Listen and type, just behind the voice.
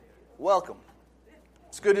Welcome.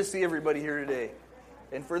 It's good to see everybody here today.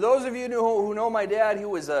 And for those of you who know my dad, he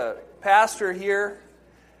was a pastor here,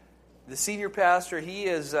 the senior pastor. He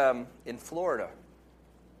is in Florida.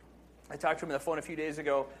 I talked to him on the phone a few days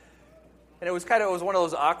ago, and it was one of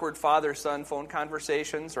those awkward father-son phone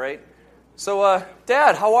conversations, right? So,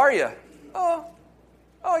 Dad, how are you? Oh,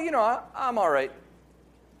 I'm all right.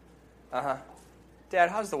 Dad,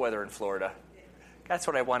 how's the weather in Florida? That's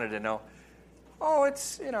what I wanted to know. Oh,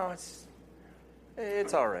 it's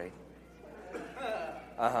all right.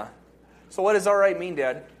 So what does all right mean,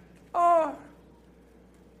 Dad? Oh,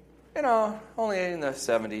 only in the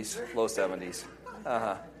 70s, low 70s.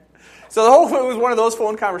 So it was one of those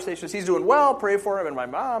phone conversations. He's doing well, pray for him and my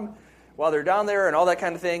mom while they're down there and all that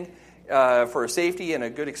kind of thing for safety and a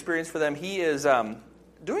good experience for them. He is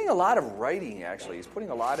doing a lot of writing, actually. He's putting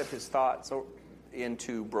a lot of his thoughts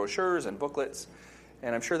into brochures and booklets,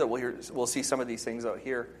 and I'm sure that we'll see some of these things out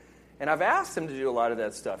here. And I've asked him to do a lot of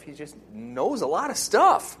that stuff. He just knows a lot of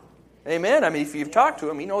stuff. Amen? I mean, if you've talked to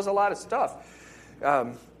him, he knows a lot of stuff.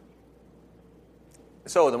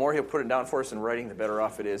 So the more he'll put it down for us in writing, the better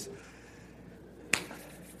off it is.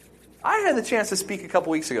 I had the chance to speak a couple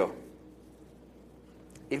weeks ago.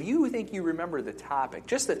 If you think you remember the topic,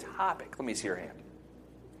 just the topic, let me see your hand.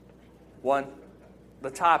 One, the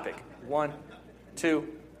topic. 1, 2,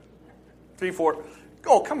 3, 4.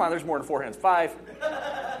 Oh, come on, there's more than 4 hands. 5.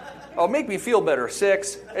 Oh, make me feel better.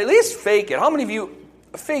 6. At least fake it. How many of you,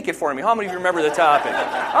 fake it for me. How many of you remember the topic?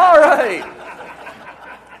 All right.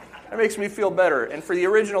 That makes me feel better. And for the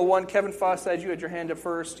original one, Kevin Fosside, you had your hand up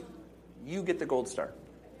first. You get the gold star.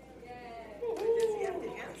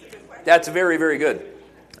 That's very, very good.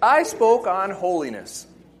 I spoke on holiness.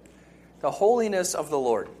 The holiness of the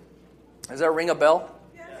Lord. Does that ring a bell?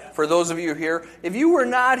 For those of you here, if you were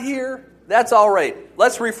not here, that's all right.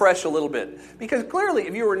 Let's refresh a little bit. Because clearly,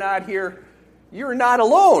 if you were not here, you're not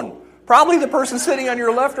alone. Probably the person sitting on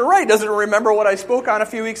your left or right doesn't remember what I spoke on a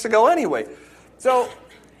few weeks ago anyway. So,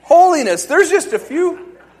 holiness. There's just a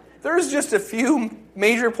few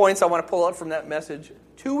major points I want to pull out from that message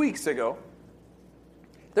 2 weeks ago.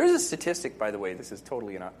 There's a statistic, by the way. This is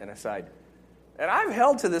totally an aside. And I've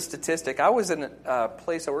held to this statistic. I was in a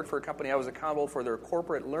place, I worked for a company. I was accountable for their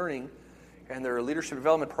corporate learning and their leadership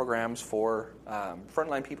development programs for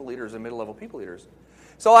frontline people leaders and middle-level people leaders.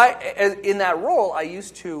 So in that role, I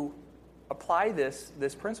used to apply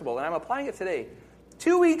this principle, and I'm applying it today.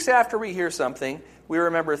 2 weeks after we hear something, we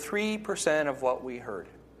remember 3% of what we heard.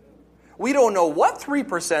 We don't know what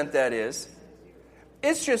 3% that is.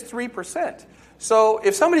 It's just 3%. So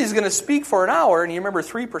if somebody's going to speak for an hour and you remember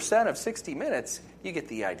 3% of 60 minutes, you get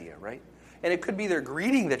the idea, right? And it could be their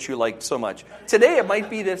greeting that you liked so much. Today it might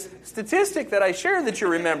be this statistic that I shared that you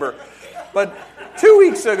remember. But 2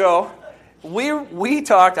 weeks ago,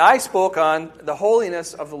 I spoke on the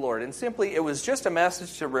holiness of the Lord. And simply, it was just a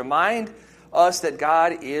message to remind us that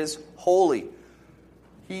God is holy.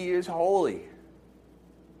 He is holy.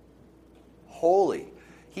 Holy.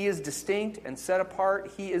 He is distinct and set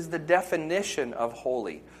apart. He is the definition of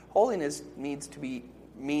holy. Holiness means to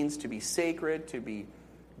be sacred, to be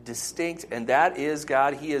distinct, and that is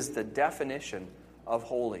God. He is the definition of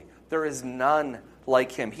holy. There is none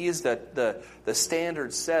like him. He is the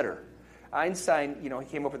standard setter. Einstein, he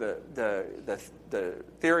came up with the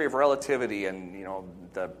theory of relativity, and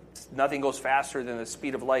nothing goes faster than the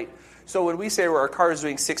speed of light. So when we say our car is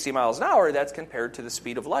doing 60 miles an hour, that's compared to the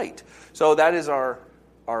speed of light. So that is our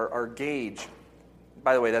gauge.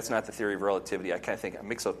 By the way, that's not the theory of relativity. I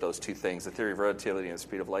mix up those two things, the theory of relativity and the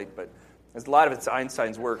speed of light, but a lot of it's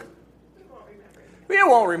Einstein's work. We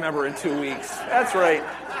won't remember in 2 weeks. That's right.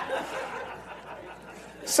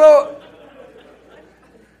 So,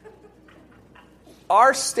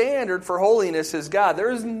 our standard for holiness is God. There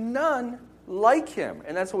is none like him,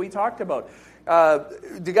 and that's what we talked about.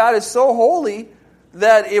 God is so holy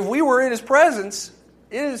that if we were in his presence,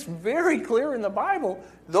 it is very clear in the Bible,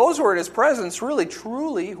 those who are in his presence, really,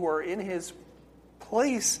 truly, who are in his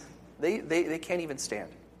place, they can't even stand.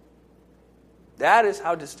 That is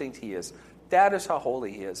how distinct he is. That is how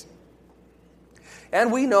holy he is.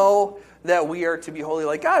 And we know that we are to be holy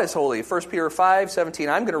like God is holy. 1 Peter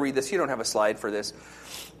 5:17, I'm going to read this. You don't have a slide for this.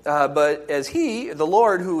 But as he, the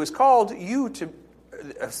Lord, who has called you to...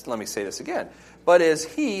 let me say this again. But as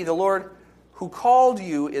he, the Lord, who called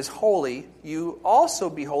you is holy, you also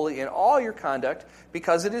be holy in all your conduct,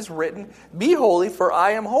 because it is written, be holy, for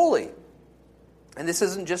I am holy. And this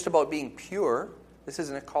isn't just about being pure. This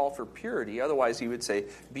isn't a call for purity. Otherwise, he would say,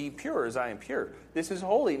 be pure as I am pure. This is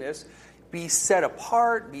holiness. be set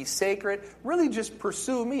apart, be sacred. Really just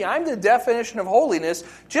pursue me. I'm the definition of holiness.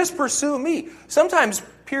 Just pursue me. Sometimes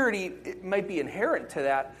purity it might be inherent to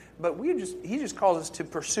that, but he just calls us to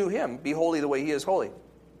pursue him. Be holy the way he is holy.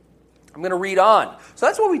 I'm going to read on. So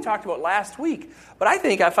that's what we talked about last week. But I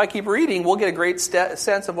think if I keep reading, we'll get a great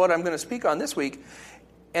sense of what I'm going to speak on this week.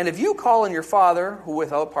 And if you call on your Father, who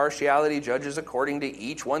without partiality judges according to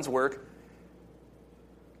each one's work,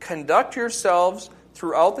 conduct yourselves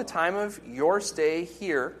throughout the time of your stay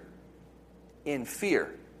here in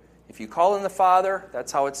fear. If you call on the Father,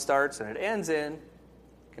 that's how it starts, and it ends in,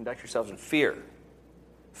 conduct yourselves in fear.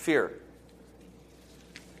 Fear.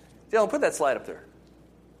 Dylan, put that slide up there.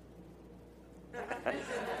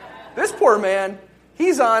 This poor man,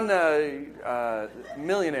 he's on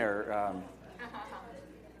Millionaire.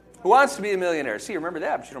 Who Wants to Be a Millionaire? See, you remember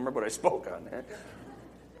that, but you don't remember what I spoke on.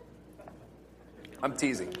 I'm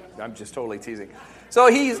teasing. I'm just totally teasing. So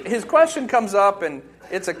his question comes up, and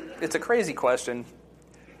it's a crazy question.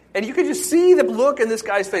 And you can just see the look in this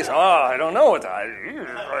guy's face. Oh, I don't know what I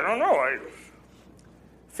don't know.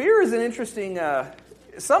 Fear is an interesting...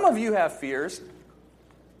 some of you have fears.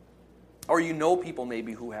 Or you know people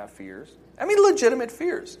maybe who have fears. I mean, legitimate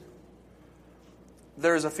fears.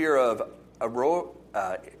 There's a fear of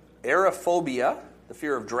aerophobia, the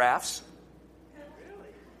fear of drafts.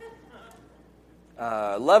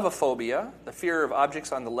 Levophobia, the fear of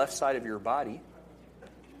objects on the left side of your body.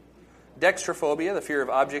 Dextrophobia, the fear of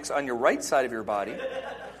objects on your right side of your body.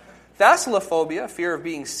 Thalassophobia, fear of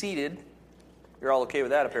being seated. You're all okay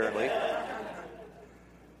with that, apparently.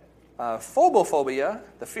 Phobophobia,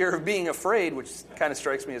 the fear of being afraid, which kind of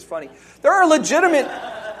strikes me as funny. There are legitimate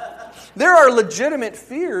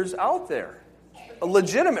fears out there,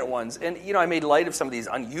 legitimate ones. And I made light of some of these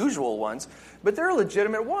unusual ones, but there are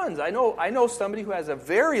legitimate ones. I know somebody who has a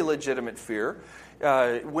very legitimate fear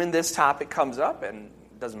when this topic comes up, and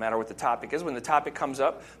it doesn't matter what the topic is. When the topic comes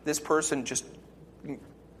up, this person just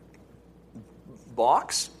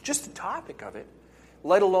balks, just the topic of it.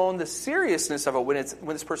 Let alone the seriousness of it when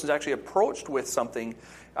this person's actually approached with something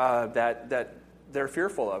that they're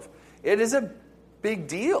fearful of. It is a big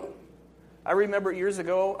deal. I remember years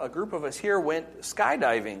ago, a group of us here went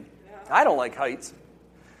skydiving. I don't like heights.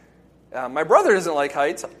 My brother doesn't like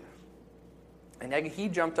heights. And he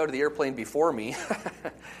jumped out of the airplane before me.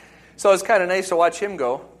 So it was kind of nice to watch him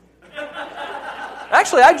go.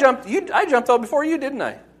 Actually, I jumped out before you, didn't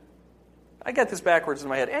I? I got this backwards in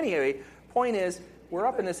my head. Anyway, point is, we're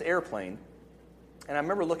up in this airplane, and I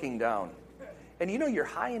remember looking down. And you're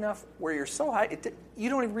high enough where you're so high, you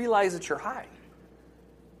don't even realize that you're high.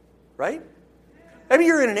 Right? I mean,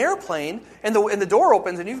 you're in an airplane, and the door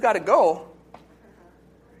opens, and you've got to go.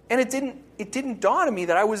 And it didn't dawn on me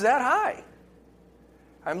that I was that high.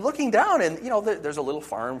 I'm looking down, and there's a little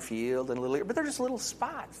farm field, but they're just little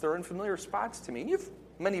spots. They're unfamiliar spots to me. And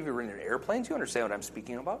many of you are in airplanes. You understand what I'm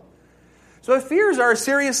speaking about. So fears are a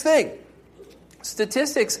serious thing.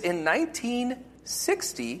 Statistics in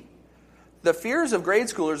 1960, the fears of grade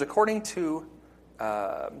schoolers, according to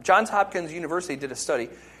Johns Hopkins University, did a study.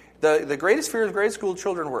 The greatest fears of grade school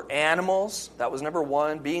children were animals. That was number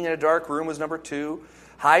 1. Being in a dark room was number 2.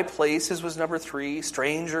 High places was number 3.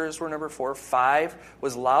 Strangers were number 4. 5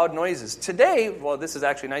 was loud noises. Today, well, this is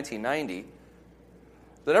actually 1990,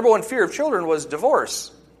 the number 1 fear of children was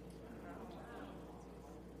divorce.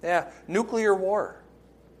 Yeah, nuclear war.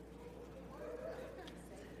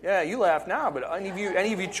 Yeah, you laugh now, but any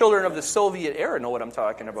of you children of the Soviet era know what I'm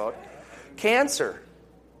talking about. Cancer.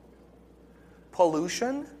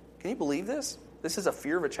 Pollution. Can you believe this? This is a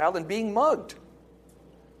fear of a child. And being mugged.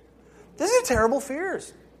 These are terrible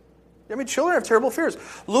fears. I mean, children have terrible fears.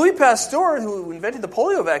 Louis Pasteur, who invented the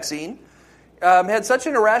polio vaccine, had such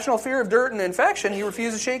an irrational fear of dirt and infection, he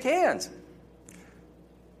refused to shake hands.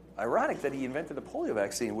 Ironic that he invented the polio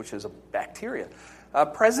vaccine, which is a bacteria.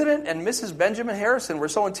 President and Mrs. Benjamin Harrison were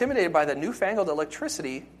so intimidated by the newfangled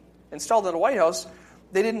electricity installed at the White House,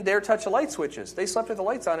 they didn't dare touch the light switches. They slept with the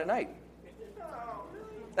lights on at night.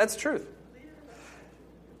 That's the truth.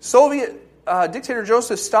 Soviet dictator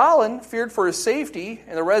Joseph Stalin feared for his safety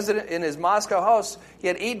in his Moscow house. He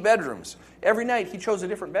had 8 bedrooms. Every night he chose a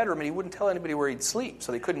different bedroom, and he wouldn't tell anybody where he'd sleep,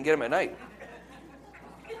 so they couldn't get him at night.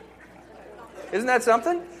 Isn't that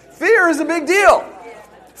something? Fear is a big deal.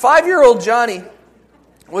 5-year-old Johnny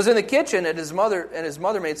was in the kitchen, and his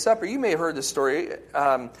mother made supper. You may have heard this story.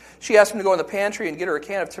 She asked him to go in the pantry and get her a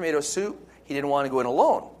can of tomato soup. He didn't want to go in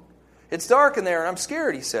alone. It's dark in there, and I'm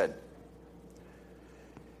scared, he said.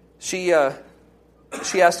 She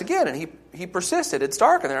asked again, and he persisted. It's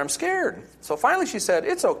dark in there, I'm scared. So finally she said,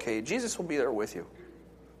 it's okay, Jesus will be there with you.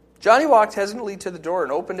 Johnny walked hesitantly to the door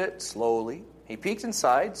and opened it slowly. He peeked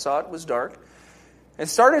inside, saw it was dark, and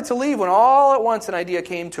started to leave when all at once an idea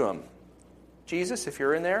came to him. Jesus, if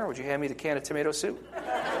you're in there, would you hand me the can of tomato soup?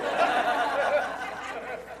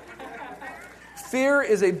 Fear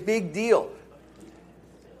is a big deal.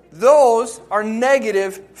 Those are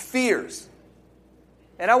negative fears.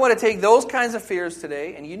 And I want to take those kinds of fears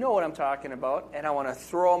today, and you know what I'm talking about, and I want to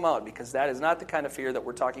throw them out because that is not the kind of fear that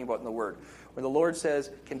we're talking about in the Word. When the Lord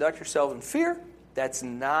says, conduct yourself in fear, that's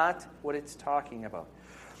not what it's talking about.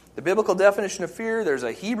 The biblical definition of fear, there's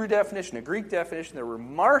a Hebrew definition, a Greek definition. They're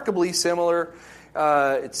remarkably similar.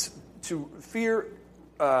 It's to fear,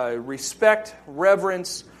 respect,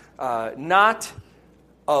 reverence, not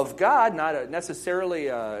of God, not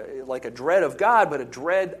necessarily like a dread of God, but a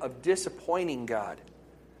dread of disappointing God.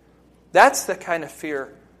 That's the kind of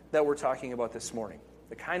fear that we're talking about this morning.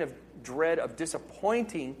 The kind of dread of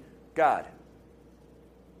disappointing God.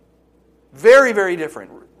 Very, very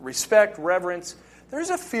different. Respect, reverence. There's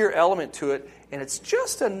a fear element to it, and it's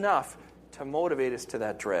just enough to motivate us to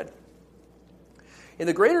that dread. In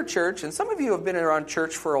the greater church, and some of you have been around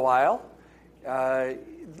church for a while,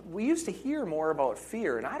 we used to hear more about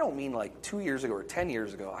fear, and I don't mean like 2 years ago or 10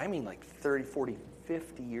 years ago. I mean like 30, 40,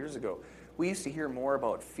 50 years ago. We used to hear more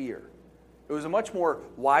about fear. It was a much more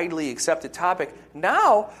widely accepted topic.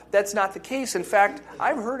 Now, that's not the case. In fact,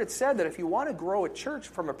 I've heard it said that if you want to grow a church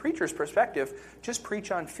from a preacher's perspective, just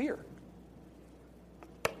preach on fear.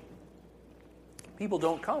 People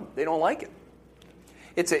don't come. They don't like it.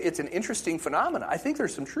 It's an interesting phenomenon. I think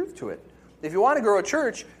there's some truth to it. If you want to grow a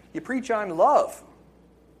church, you preach on love.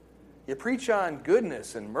 You preach on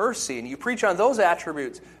goodness and mercy, and you preach on those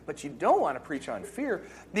attributes, but you don't want to preach on fear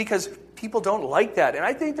because people don't like that. And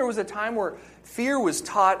I think there was a time where fear was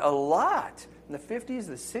taught a lot in the 50s,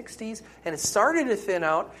 the 60s, and it started to thin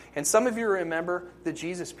out. And some of you remember the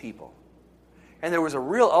Jesus people. And there was a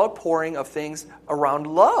real outpouring of things around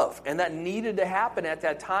love, and that needed to happen at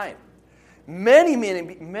that time.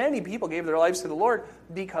 Many people gave their lives to the Lord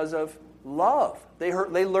because of love. They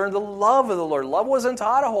learned the love of the Lord. Love wasn't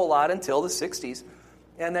taught a whole lot until the 60s,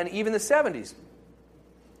 and then even the 70s.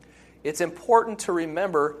 It's important to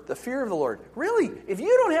remember the fear of the Lord. Really, if you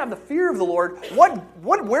don't have the fear of the Lord,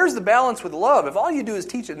 where's the balance with love? If all you do is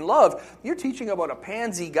teach it in love, you're teaching about a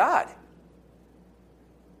pansy God.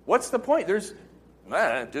 What's the point? There's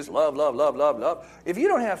just love, love, love, love, love. If you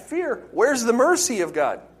don't have fear, where's the mercy of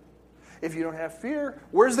God? If you don't have fear,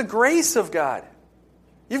 where's the grace of God?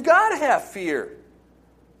 You've got to have fear.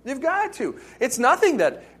 You've got to. It's nothing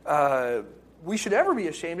that we should ever be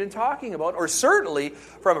ashamed in talking about, or certainly,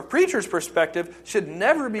 from a preacher's perspective, should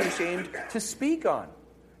never be ashamed to speak on.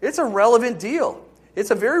 It's a relevant deal.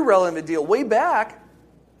 It's a very relevant deal. Way back,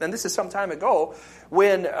 and this is some time ago,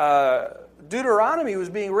 when Deuteronomy was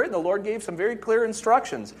being written, the Lord gave some very clear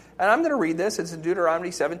instructions. And I'm going to read this. It's in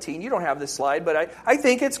Deuteronomy 17. You don't have this slide, but I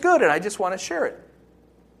think it's good, and I just want to share it.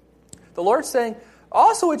 The Lord's saying,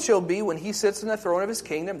 also it shall be when he sits on the throne of his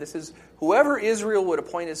kingdom, this is whoever Israel would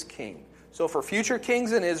appoint as king. So for future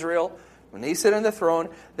kings in Israel, when they sit on the throne,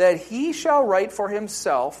 that he shall write for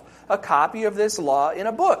himself a copy of this law in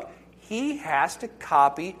a book. He has to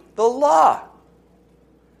copy the law.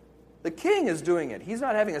 The king is doing it. He's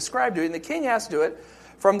not having a scribe do it, and the king has to do it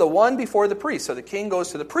from the one before the priest. So the king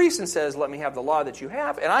goes to the priest and says, let me have the law that you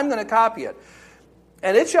have, and I'm going to copy it.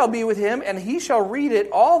 And it shall be with him, and he shall read it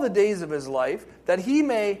all the days of his life, that he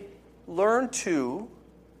may learn to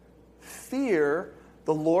fear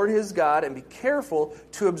the Lord his God and be careful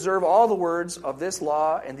to observe all the words of this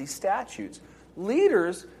law and these statutes.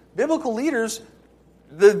 Leaders, biblical leaders,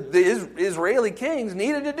 the Israeli kings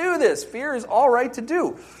needed to do this. Fear is all right to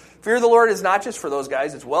do. Fear of the Lord is not just for those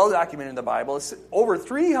guys. It's well documented in the Bible. It's over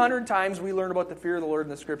 300 times we learn about the fear of the Lord in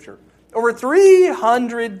the Scripture. Over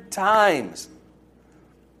 300 times.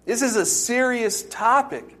 This is a serious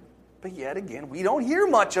topic. But yet again, we don't hear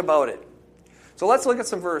much about it. So let's look at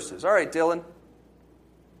some verses. All right, Dylan.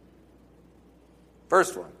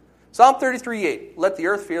 First one. Psalm 33:8. Let the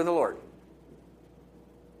earth fear the Lord.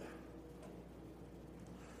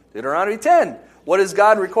 Deuteronomy 10. What does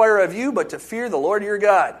God require of you but to fear the Lord your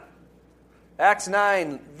God? Acts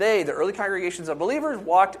 9. They, the early congregations of believers,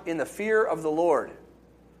 walked in the fear of the Lord.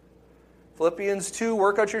 Philippians 2.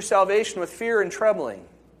 Work out your salvation with fear and trembling.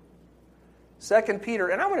 2 Peter,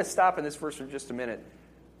 and I'm going to stop in this verse for just a minute.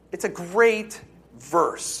 It's a great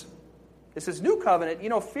verse. It says, New Covenant,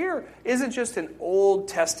 fear isn't just an Old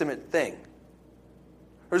Testament thing.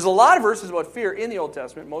 There's a lot of verses about fear in the Old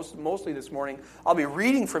Testament. Mostly this morning, I'll be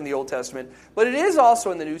reading from the Old Testament. But it is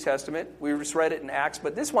also in the New Testament. We just read it in Acts,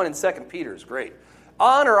 but this one in 2 Peter is great.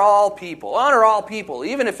 Honor all people. Honor all people,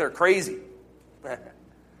 even if they're crazy.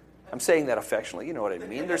 I'm saying that affectionately. You know what I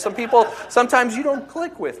mean. There's some people sometimes you don't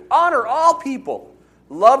click with. Honor all people.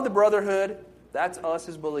 Love the brotherhood. That's us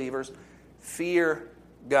as believers. Fear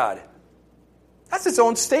God. That's its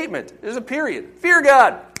own statement. There's a period. Fear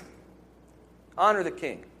God. Honor the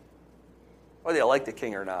king. Whether you like the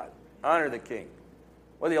king or not. Honor the king.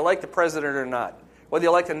 Whether you like the president or not. Whether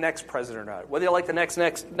you like the next president or not. Whether you like the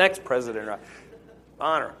next president or not.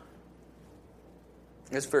 Honor.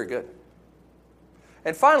 It's very good.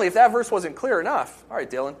 And finally, if that verse wasn't clear enough, all right,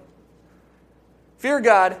 Dylan. Fear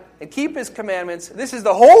God and keep His commandments. This is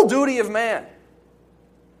the whole duty of man.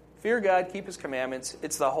 Fear God, keep His commandments.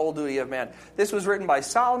 It's the whole duty of man. This was written by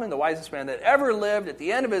Solomon, the wisest man that ever lived. At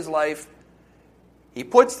the end of his life, he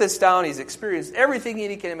puts this down. He's experienced everything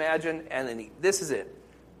he can imagine, and then this is it.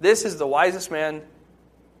 This is the wisest man.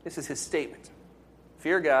 This is his statement.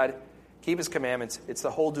 Fear God, keep His commandments. It's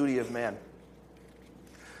the whole duty of man.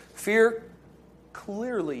 Fear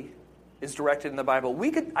clearly is directed in the Bible.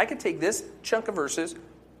 I could take this chunk of verses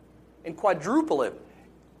and quadruple it,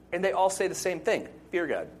 and they all say the same thing. Fear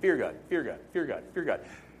God, fear God, fear God, fear God, fear God.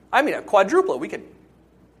 I mean, a quadruple. We could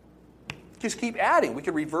just keep adding. We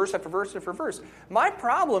could read verse after verse after verse. My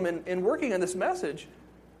problem in working on this message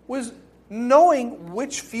was knowing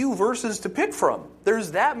which few verses to pick from.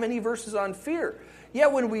 There's that many verses on fear.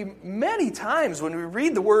 Yet many times when we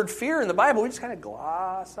read the word fear in the Bible, we just kind of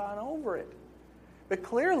gloss on over it. But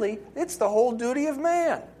clearly, it's the whole duty of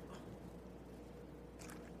man.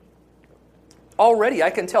 Already, I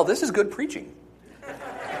can tell this is good preaching.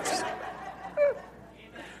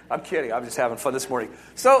 I'm kidding. I'm just having fun this morning.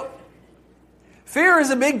 So, fear is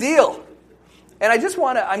a big deal. And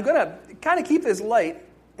I'm going to kind of keep this light,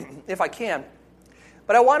 if I can.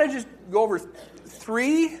 But I want to just go over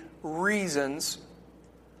 3 reasons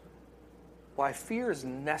why fear is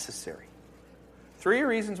necessary. 3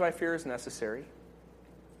 reasons why fear is necessary.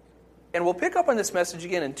 And we'll pick up on this message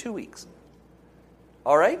again in 2 weeks.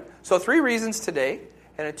 All right? So 3 reasons today,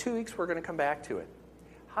 and in 2 weeks we're going to come back to it.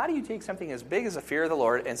 How do you take something as big as the fear of the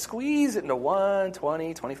Lord and squeeze it into 1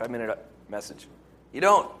 20, 25-minute message? You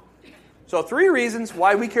don't. So 3 reasons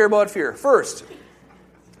why we care about fear. First,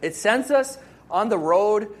 it sends us on the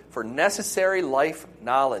road for necessary life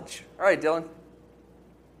knowledge. All right, Dylan.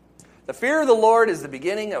 The fear of the Lord is the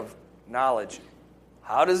beginning of knowledge.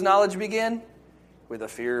 How does knowledge begin? With the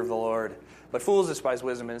fear of the Lord. But fools despise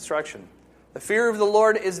wisdom and instruction. The fear of the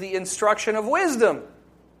Lord is the instruction of wisdom.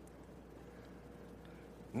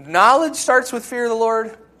 Knowledge starts with fear of the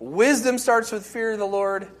Lord. Wisdom starts with fear of the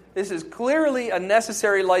Lord. This is clearly a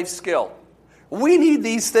necessary life skill. We need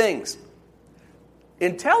these things.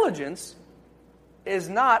 Intelligence is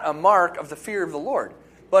not a mark of the fear of the Lord.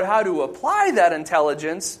 But how to apply that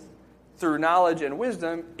intelligence through knowledge and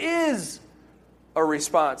wisdom is a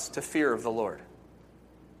response to fear of the Lord.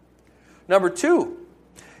 Number 2,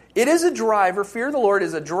 it is a driver. Fear of the Lord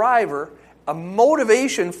is a driver, a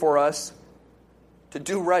motivation for us to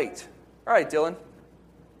do right. All right, Dylan.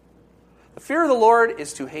 The fear of the Lord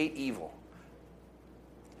is to hate evil.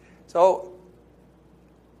 So,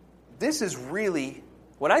 this is really,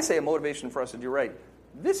 when I say a motivation for us to do right,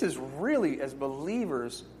 this is really, as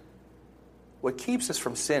believers, what keeps us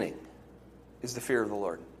from sinning is the fear of the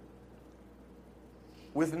Lord.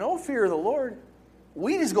 With no fear of the Lord,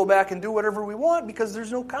 we just go back and do whatever we want because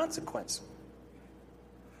there's no consequence.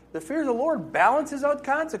 The fear of the Lord balances out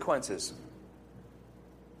consequences.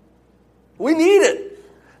 We need it.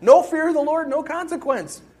 No fear of the Lord, no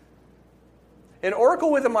consequence. An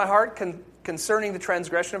oracle within my heart concerning the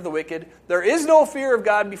transgression of the wicked. There is no fear of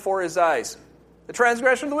God before His eyes. The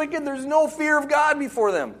transgression of the wicked, there's no fear of God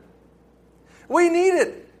before them. We need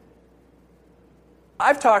it.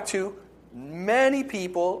 I've talked to many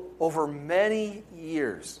people over many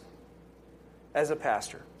years as a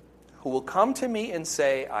pastor who will come to me and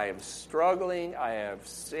say, I am struggling, I have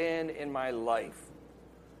sin in my life.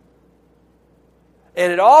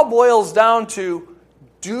 And it all boils down to,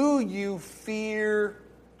 do you fear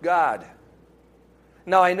God?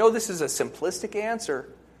 Now, I know this is a simplistic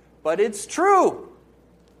answer, but it's true.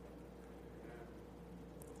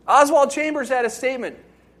 Oswald Chambers had a statement.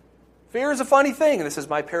 Fear is a funny thing. And this is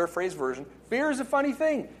my paraphrase version. Fear is a funny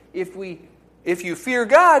thing. If you fear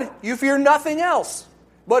God, you fear nothing else.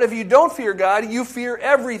 But if you don't fear God, you fear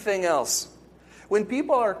everything else. When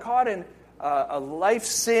people are caught in a life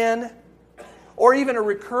sin or even a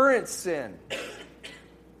recurrent sin,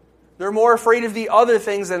 they're more afraid of the other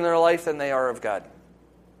things in their life than they are of God.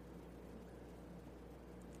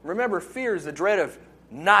 Remember, fear is the dread of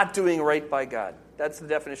not doing right by God. That's the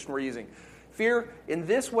definition we're using. Fear in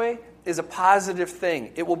this way is a positive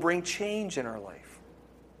thing. It will bring change in our life.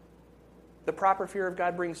 The proper fear of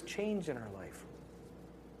God brings change in our life.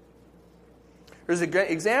 There's an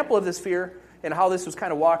example of this fear and how this was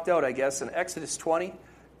kind of walked out, I guess, in Exodus 20.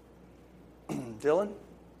 Dylan?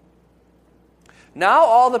 Now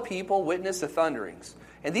all the people witness the thunderings.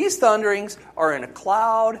 And these thunderings are in a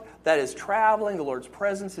cloud that is traveling. The Lord's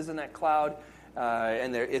presence is in that cloud.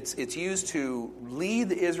 And it's used to lead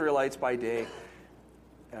the Israelites by day.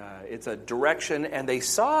 It's a direction. And they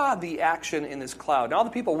saw the action in this cloud. And all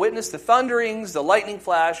the people witnessed the thunderings, the lightning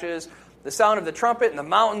flashes, the sound of the trumpet, and the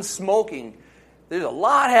mountains smoking. There's a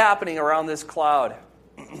lot happening around this cloud.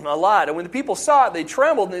 A lot. And when the people saw it, they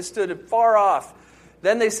trembled and they stood far off.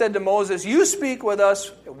 Then they said to Moses, "You speak with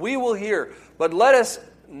us, we will hear. But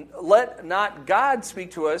let not God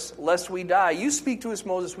speak to us, lest we die. You speak to us,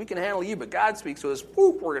 Moses, we can handle you. But God speaks to us,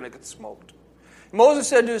 whoop, we're going to get smoked." Moses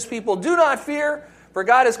said to his people, "Do not fear, for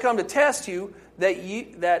God has come to test you,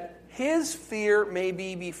 that his fear may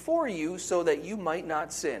be before you, so that you might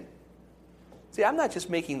not sin." See, I'm not just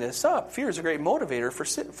making this up. Fear is a great motivator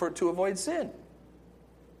to avoid sin.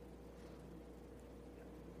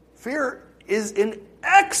 Fear is an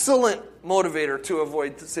excellent motivator to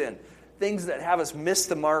avoid sin. Things that have us miss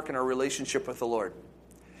the mark in our relationship with the Lord.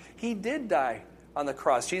 He did die on the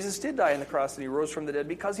cross. Jesus did die on the cross and he rose from the dead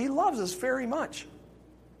because he loves us very much.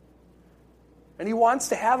 And he wants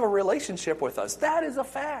to have a relationship with us. That is a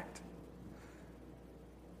fact.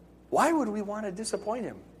 Why would we want to disappoint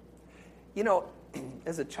him? You know,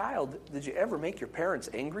 as a child, did you ever make your parents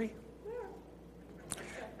angry?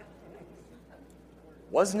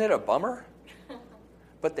 Wasn't it a bummer?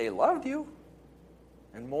 But they loved you.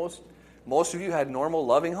 And most of you had normal,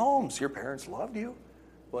 loving homes. Your parents loved you.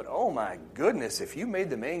 But oh my goodness, if you made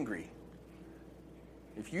them angry,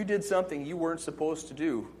 if you did something you weren't supposed to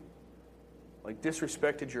do, like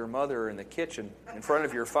disrespected your mother in the kitchen in front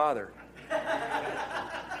of your father,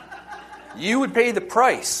 you would pay the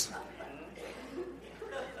price.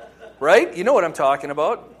 Right? You know what I'm talking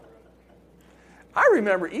about. I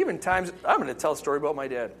remember even times, I'm going to tell a story about my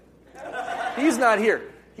dad. He's not here.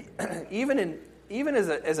 Even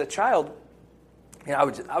as a child, you know,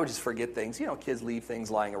 I would just forget things. You know, kids leave things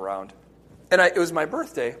lying around. And it was my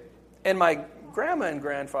birthday, and my grandma and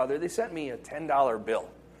grandfather, they sent me a $10 bill.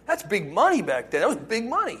 That's big money back then. That was big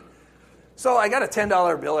money. So I got a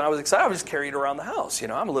 $10 bill, and I was excited. I was just carrying it around the house. You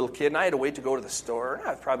know, I'm a little kid, and I had to wait to go to the store. I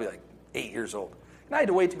was probably like 8 years old. And I had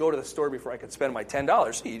to wait to go to the store before I could spend my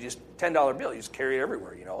 $10. So you just, $10 bill, you just carry it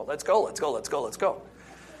everywhere. You know, let's go, let's go, let's go, let's go.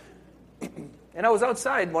 And I was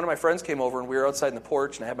outside. One of my friends came over, and we were outside in the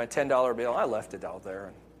porch, and I had my $10 bill. I left it out there,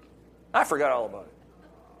 and I forgot all about it.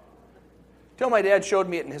 Till my dad showed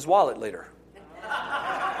me it in his wallet later.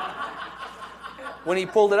 When he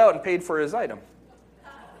pulled it out and paid for his item.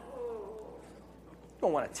 You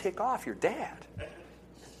don't want to tick off your dad.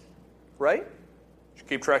 Right? You should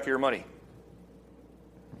keep track of your money.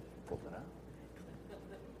 Pulled it out.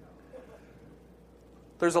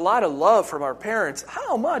 There's a lot of love from our parents.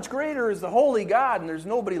 How much greater is the holy God, and there's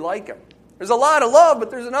nobody like him. There's a lot of love,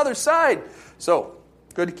 but there's another side. So,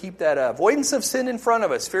 good to keep that avoidance of sin in front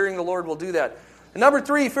of us. Fearing the Lord will do that. And number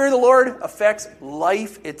 3, fear of the Lord affects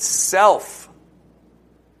life itself.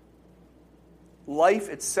 Life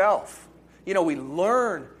itself. You know, we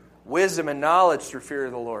learn wisdom and knowledge through fear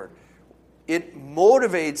of the Lord. It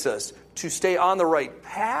motivates us to stay on the right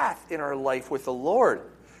path in our life with the Lord.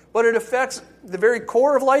 But it affects the very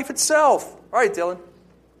core of life itself. All right, Dylan.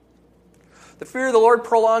 The fear of the Lord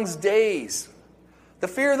prolongs days. The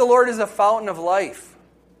fear of the Lord is a fountain of life.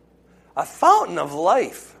 A fountain of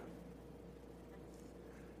life.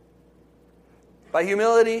 By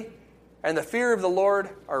humility and the fear of the Lord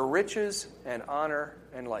are riches and honor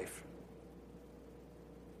and life.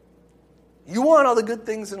 You want all the good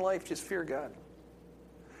things in life, just fear God.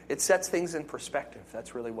 It sets things in perspective.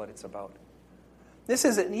 That's really what it's about. This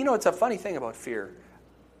is, you know, it's a funny thing about fear.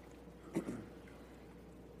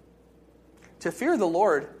 To fear the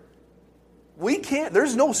Lord,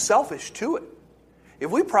 there's no selfish to it.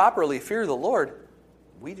 If we properly fear the Lord,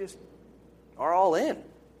 we just are all in.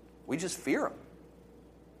 We just fear Him.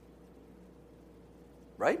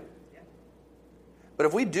 Right? But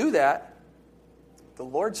if we do that, the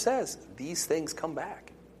Lord says these things come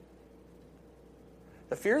back.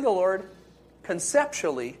 The fear of the Lord,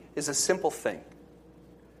 conceptually, is a simple thing.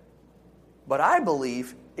 But I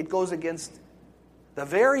believe it goes against the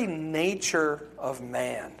very nature of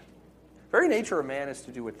man. The very nature of man is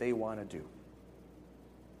to do what they want to do.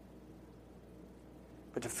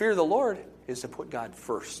 But to fear the Lord is to put God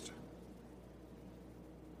first.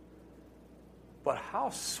 But how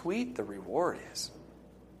sweet the reward is.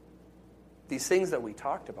 These things that we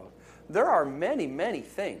talked about. There are many, many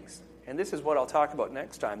things, and this is what I'll talk about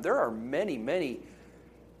next time. There are many, many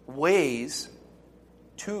ways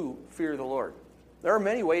to fear the Lord. There are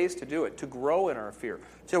many ways to do it, to grow in our fear,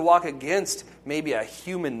 to walk against maybe a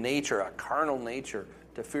human nature, a carnal nature,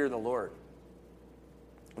 to fear the Lord.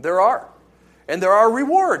 There are. And there are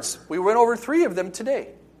rewards. We went over 3 of them today.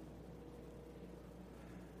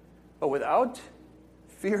 But without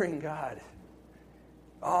fearing God,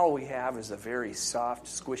 all we have is a very soft,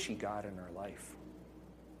 squishy God in our life.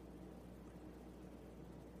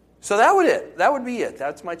 So that would be it.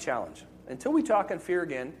 That's my challenge. Until we talk on fear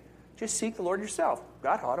again, just seek the Lord yourself.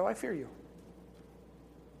 God, how do I fear you?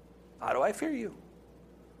 How do I fear you?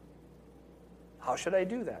 How should I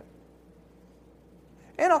do that?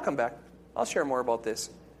 And I'll come back. I'll share more about this.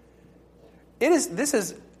 This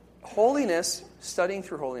is holiness, studying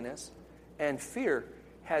through holiness, and fear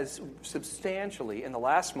has substantially, in the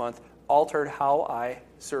last month, altered how I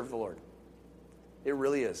serve the Lord. It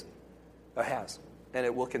really is. It has. And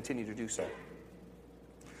it will continue to do so.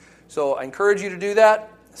 So I encourage you to do that.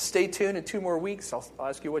 Stay tuned. In 2 more weeks, I'll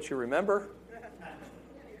ask you what you remember.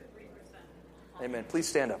 Amen. Please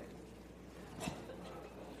stand up.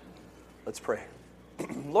 Let's pray.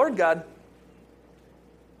 Lord God,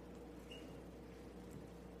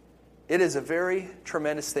 it is a very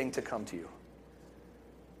tremendous thing to come to you.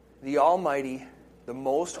 The Almighty, the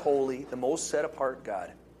most holy, the most set-apart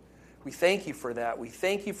God. We thank you for that. We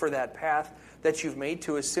thank you for that path that you've made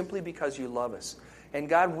to us simply because you love us. And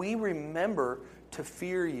God, we remember to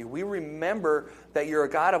fear you. We remember that you're a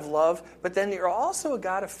God of love, but then you're also a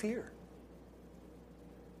God of fear.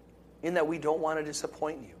 In that we don't want to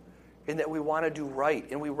disappoint you. In that we want to do right.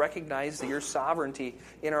 And we recognize your sovereignty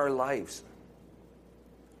in our lives.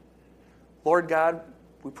 Lord God,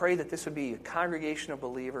 we pray that this would be a congregation of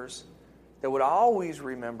believers that would always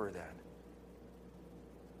remember that.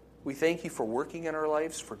 We thank you for working in our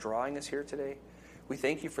lives, for drawing us here today. We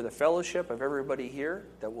thank you for the fellowship of everybody here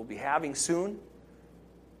that we'll be having soon.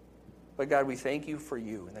 But God, we thank you for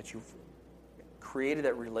you and that you've created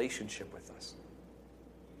that relationship with us.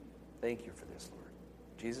 Thank you for this, Lord.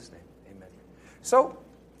 In Jesus' name, amen. So,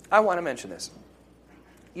 I want to mention this.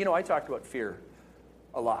 You know, I talked about fear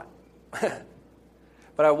a lot.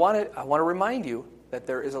 But I want to remind you that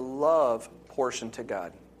there is a love portion to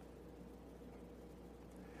God.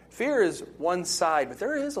 Fear is one side, but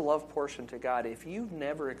there is a love portion to God. If you've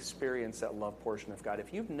never experienced that love portion of God,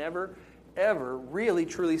 if you've never, ever really,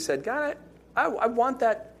 truly said, God, I want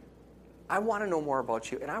that. I want to know more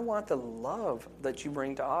about you, and I want the love that you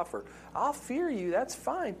bring to offer. I'll fear you, that's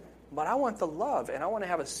fine, but I want the love, and I want to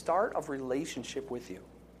have a start of relationship with you.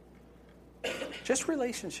 Just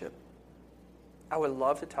relationship. I would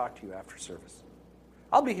love to talk to you after service.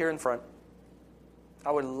 I'll be here in front.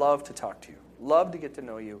 I would love to talk to you. Love to get to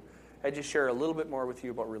know you. I just share a little bit more with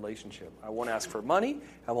you about relationship. I won't ask for money.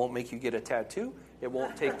 I won't make you get a tattoo. It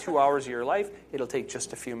won't take 2 hours of your life. It'll take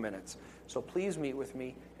just a few minutes. So please meet with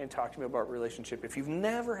me and talk to me about relationship if you've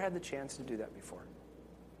never had the chance to do that before.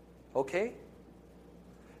 Okay?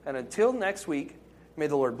 And until next week, may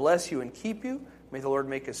the Lord bless you and keep you. May the Lord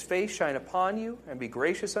make his face shine upon you and be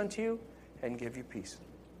gracious unto you and give you peace.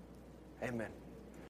 Amen.